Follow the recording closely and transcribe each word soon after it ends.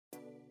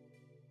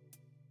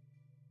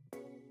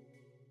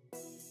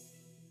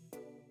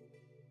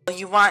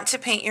you want to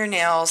paint your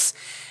nails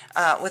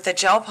with a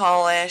gel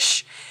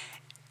polish,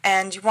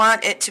 and you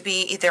want it to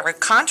be either a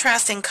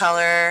contrasting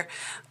color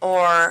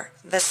or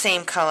the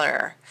same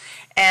color.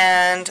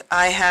 And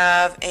I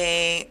have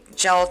a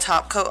gel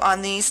top coat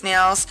on these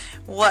nails.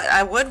 What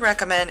I would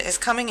recommend is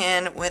coming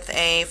in with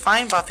a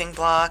fine buffing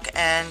block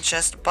and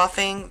just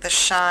buffing the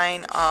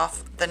shine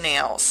off the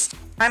nails.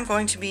 I'm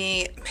going to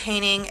be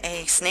painting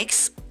a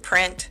snake's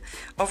print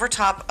over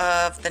top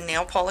of the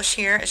nail polish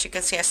here. As you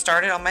can see, I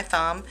started on my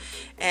thumb,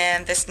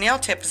 and this nail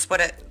tip is what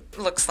it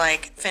looks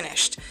like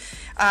finished.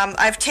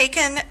 I've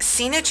taken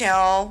Cena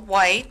Gel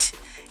white,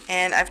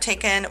 and I've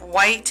taken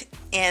white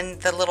in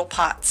the little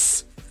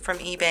pots from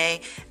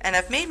eBay, and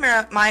I've made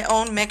my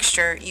own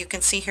mixture. You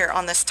can see here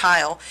on this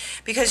tile,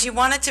 because you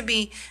want it to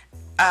be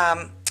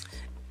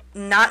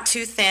not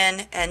too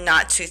thin and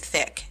not too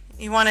thick.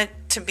 You want it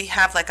to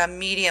have like a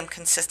medium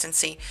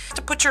consistency.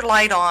 To put your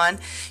light on,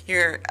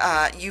 your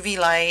UV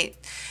light,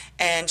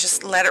 and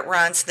just let it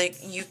run so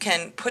that you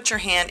can put your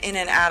hand in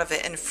and out of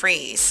it and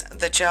freeze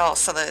the gel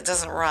so that it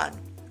doesn't run.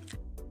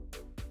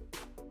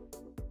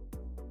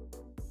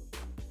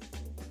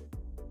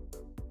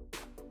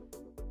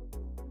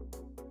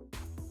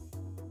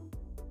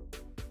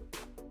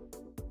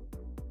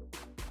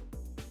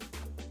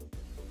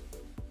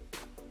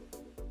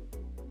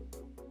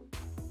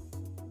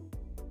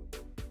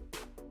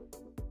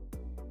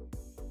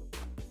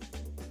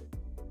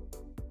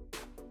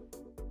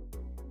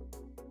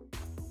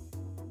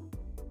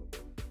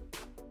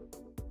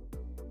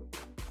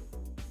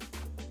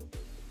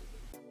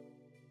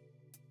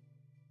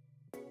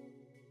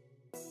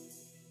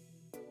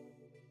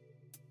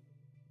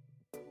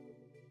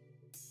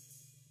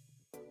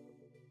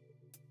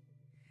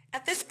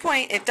 At this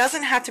point, it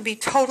doesn't have to be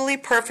totally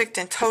perfect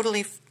and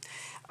totally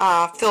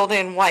filled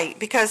in white,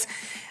 because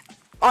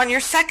on your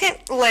second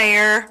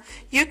layer,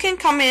 you can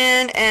come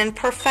in and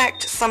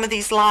perfect some of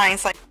these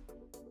lines. Like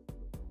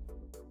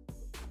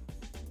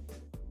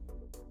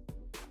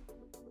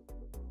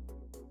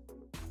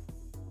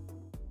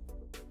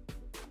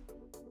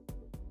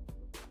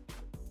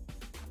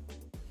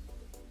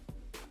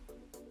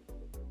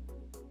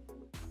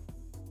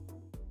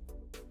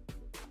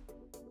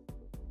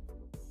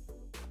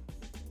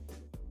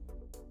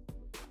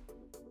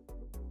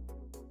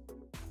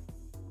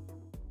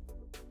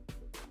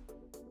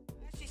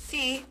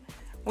see,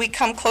 we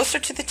come closer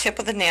to the tip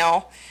of the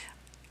nail.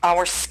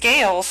 Our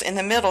scales in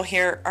the middle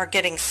here are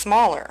getting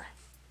smaller.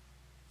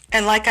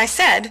 And like I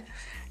said,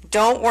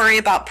 don't worry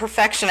about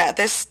perfection at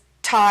this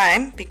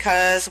time,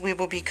 because we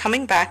will be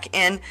coming back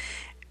in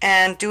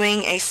and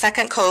doing a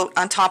second coat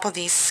on top of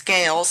these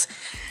scales,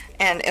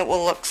 and it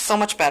will look so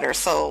much better.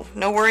 So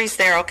no worries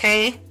there,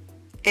 okay?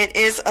 It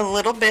is a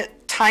little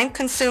bit time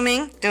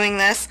consuming doing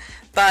this,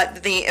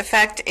 but the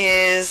effect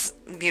is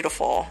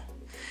beautiful.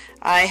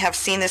 I have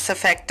seen this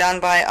effect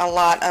done by a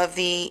lot of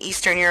the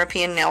Eastern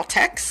European nail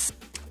techs,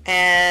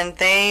 and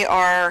they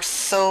are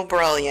so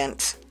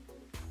brilliant.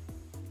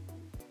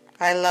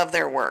 I love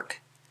their work.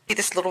 See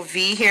this little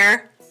V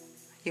here?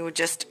 You would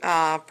just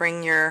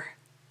bring your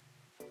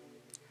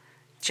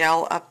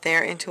gel up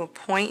there into a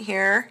point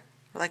here,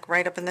 like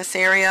right up in this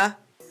area,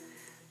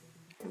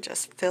 and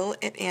just fill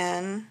it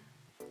in.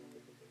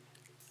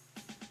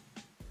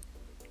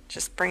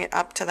 Just bring it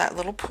up to that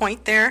little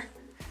point there.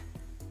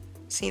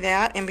 See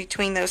that? In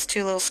between those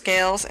two little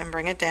scales, and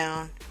bring it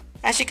down.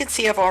 As you can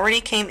see, I've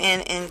already came in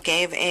and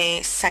gave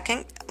a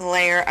second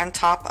layer on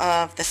top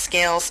of the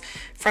scales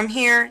from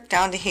here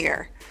down to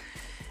here.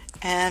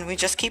 And we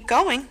just keep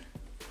going.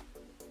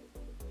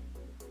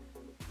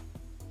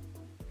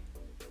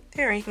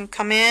 There, you can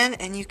come in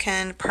and you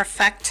can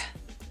perfect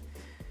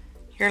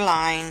your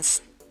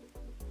lines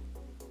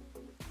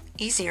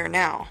easier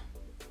now.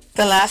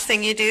 The last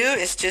thing you do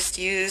is just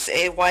use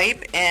a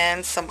wipe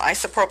and some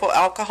isopropyl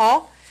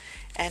alcohol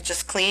and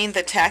just clean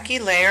the tacky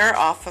layer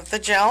off of the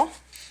gel.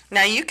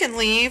 Now you can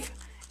leave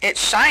it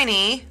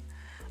shiny,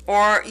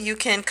 or you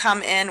can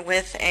come in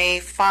with a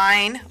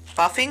fine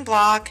buffing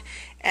block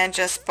and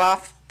just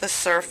buff the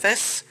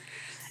surface,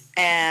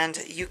 and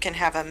you can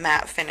have a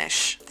matte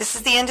finish. This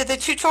is the end of the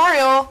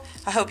tutorial.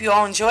 I hope you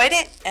all enjoyed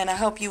it, and I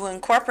hope you will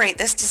incorporate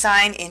this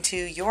design into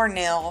your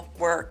nail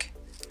work.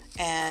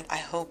 And I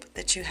hope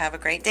that you have a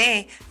great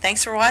day.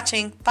 Thanks for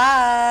watching.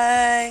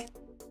 Bye.